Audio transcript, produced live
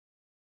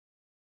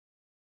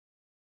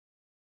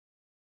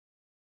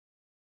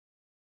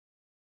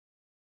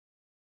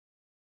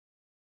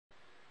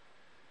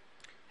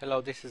Hello,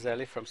 this is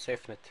Ali from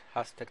SafeNet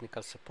Has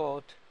Technical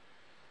Support.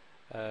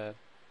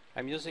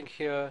 I'm using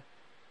here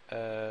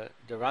the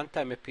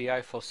Runtime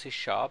API for C#,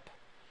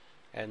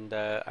 and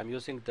I'm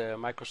using the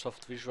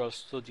Microsoft Visual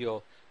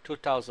Studio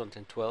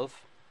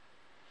 2012.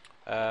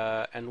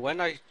 And when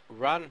I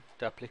run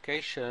the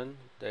application,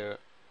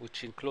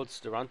 which includes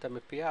the Runtime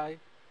API,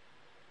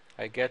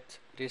 I get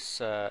this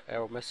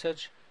error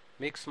message.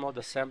 Mixed mode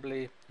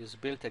assembly is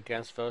built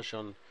against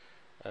version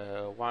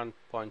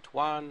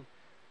 1.1.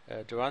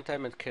 The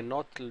runtime and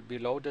cannot be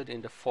loaded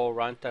in the for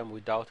runtime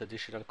without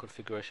additional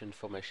configuration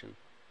information.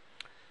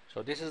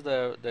 So this is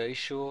the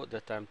issue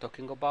that I'm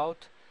talking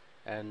about,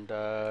 and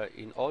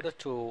in order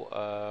to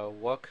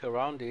work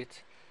around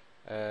it,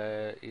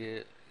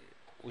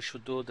 we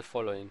should do the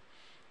following.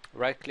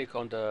 Right click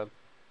on the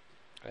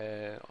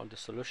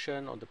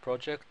solution, on the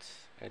project,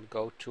 and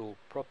go to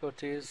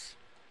properties.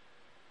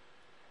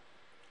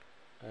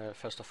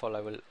 First of all,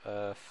 I will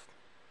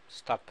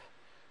stop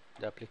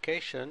the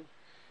application.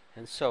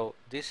 And so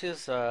this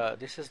is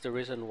the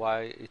reason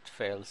why it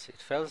fails.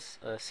 It fails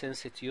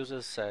since it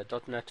uses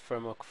 .NET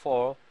Framework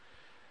 4,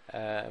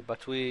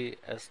 but we,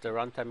 as the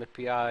Runtime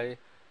API,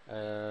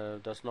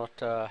 does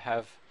not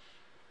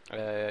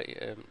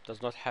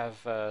have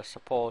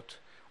support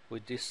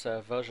with this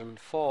version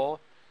 4.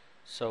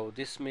 So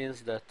this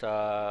means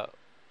that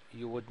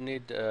you would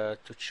need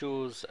to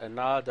choose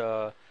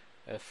another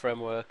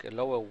framework, a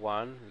lower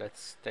one.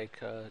 Let's take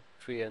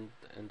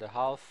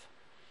 3.5.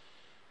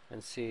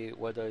 and see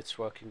whether it's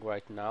working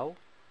right now.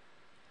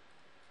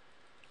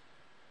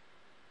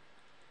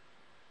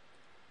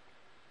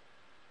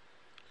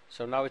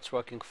 So now it's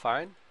working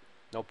fine,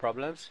 no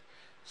problems.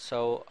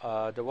 So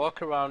the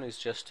workaround is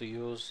just to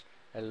use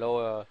a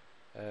lower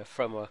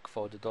framework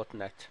for the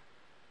 .NET.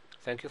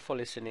 Thank you for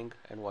listening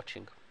and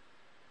watching.